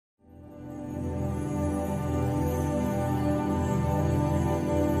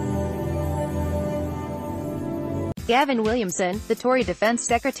GAVIN Williamson, the Tory Defence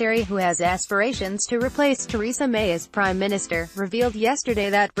Secretary who has aspirations to replace Theresa May as Prime Minister, revealed yesterday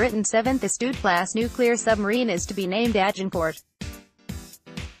that Britain's 7th Astute-class nuclear submarine is to be named Agincourt.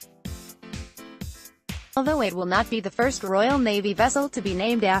 Although it will not be the first Royal Navy vessel to be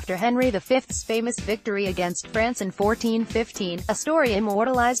named after Henry V's famous victory against France in 1415, a story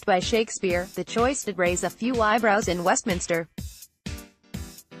immortalised by Shakespeare, the choice did raise a few eyebrows in Westminster.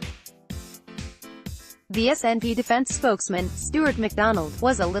 The SNP defence spokesman, Stewart McDonald,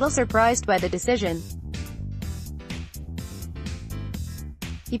 was a little surprised by the decision.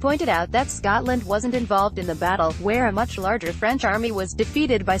 He pointed out that Scotland wasn't involved in the battle, where a much larger French army was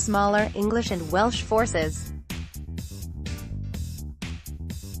defeated by smaller English and Welsh forces.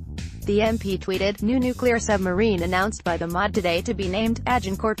 The MP tweeted, "New nuclear submarine announced by the MOD today to be named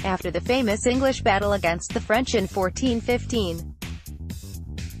Agincourt, after the famous English battle against the French in 1415.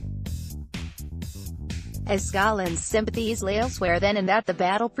 As Scotland's sympathies lay elsewhere then and that the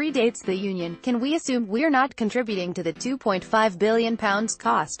battle predates the Union, can we assume we're not contributing to the £2.5 billion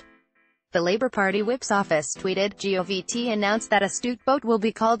cost?" The Labour Party whip's office tweeted, "GOVT announced that Astute boat will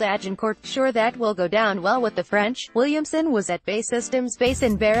be called Agincourt. Sure, that will go down well with the French." Williamson was at Base Systems Base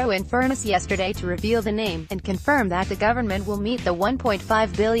in Barrow-in-Furness yesterday to reveal the name, and confirm that the government will meet the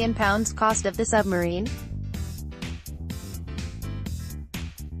 £1.5 billion cost of the submarine.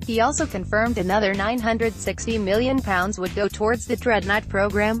 He also confirmed another £960 million would go towards the Dreadnought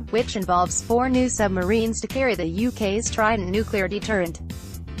programme, which involves 4 new submarines to carry the UK's Trident nuclear deterrent.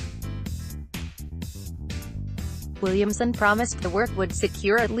 Williamson promised the work would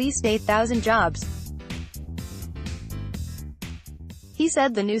secure at least 8,000 jobs. He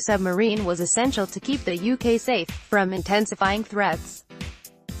said the new submarine was essential to keep the UK safe from intensifying threats.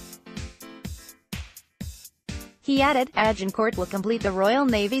 He added, "Agincourt will complete the Royal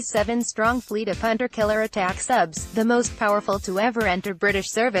Navy's 7-strong fleet of hunter-killer attack subs, the most powerful to ever enter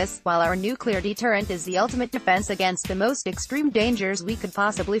British service, while our nuclear deterrent is the ultimate defence against the most extreme dangers we could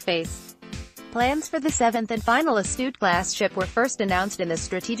possibly face." Plans for the 7th and final Astute-class ship were first announced in the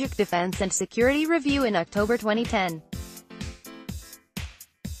Strategic Defence and Security Review in October 2010.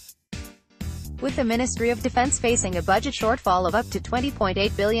 With the Ministry of Defence facing a budget shortfall of up to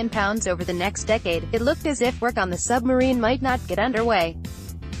 £20.8 billion over the next decade, it looked as if work on the submarine might not get underway.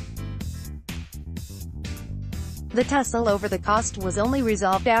 The tussle over the cost was only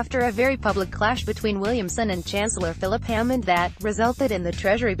resolved after a very public clash between Williamson and Chancellor Philip Hammond that resulted in the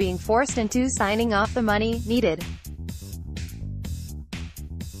Treasury being forced into signing off the money needed.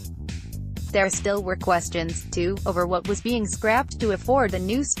 There still were questions, too, over what was being scrapped to afford the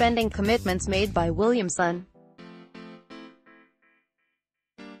new spending commitments made by Williamson.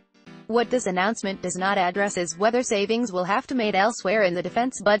 What this announcement does not address is whether savings will have to be made elsewhere in the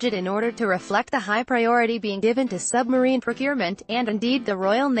defence budget in order to reflect the high priority being given to submarine procurement, and indeed the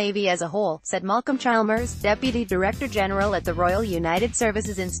Royal Navy as a whole, said Malcolm Chalmers, Deputy Director General at the Royal United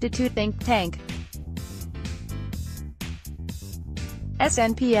Services Institute think tank.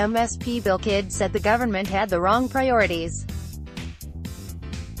 SNP MSP Bill Kidd said the government had the wrong priorities.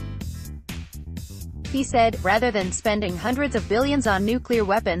 He said, "Rather than spending hundreds of billions on nuclear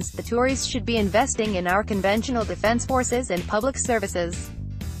weapons, the Tories should be investing in our conventional defence forces and public services.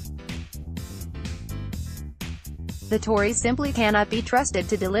 The Tories simply cannot be trusted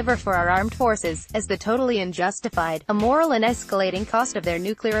to deliver for our armed forces, as the totally unjustified, immoral and escalating cost of their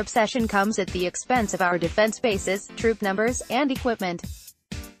nuclear obsession comes at the expense of our defence bases, troop numbers, and equipment.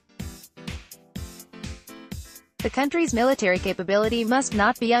 The country's military capability must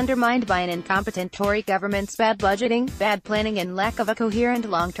not be undermined by an incompetent Tory government's bad budgeting, bad planning and lack of a coherent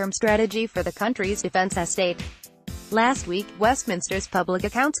long-term strategy for the country's defence estate." Last week, Westminster's Public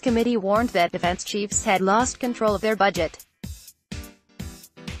Accounts Committee warned that defence chiefs had lost control of their budget.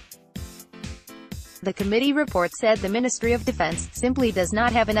 The committee report said the Ministry of Defence simply does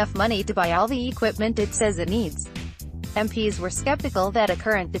not have enough money to buy all the equipment it says it needs. MPs were sceptical that a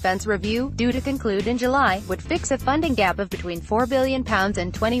current defence review, due to conclude in July, would fix a funding gap of between £4 billion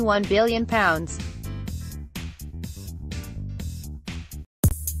and £21 billion.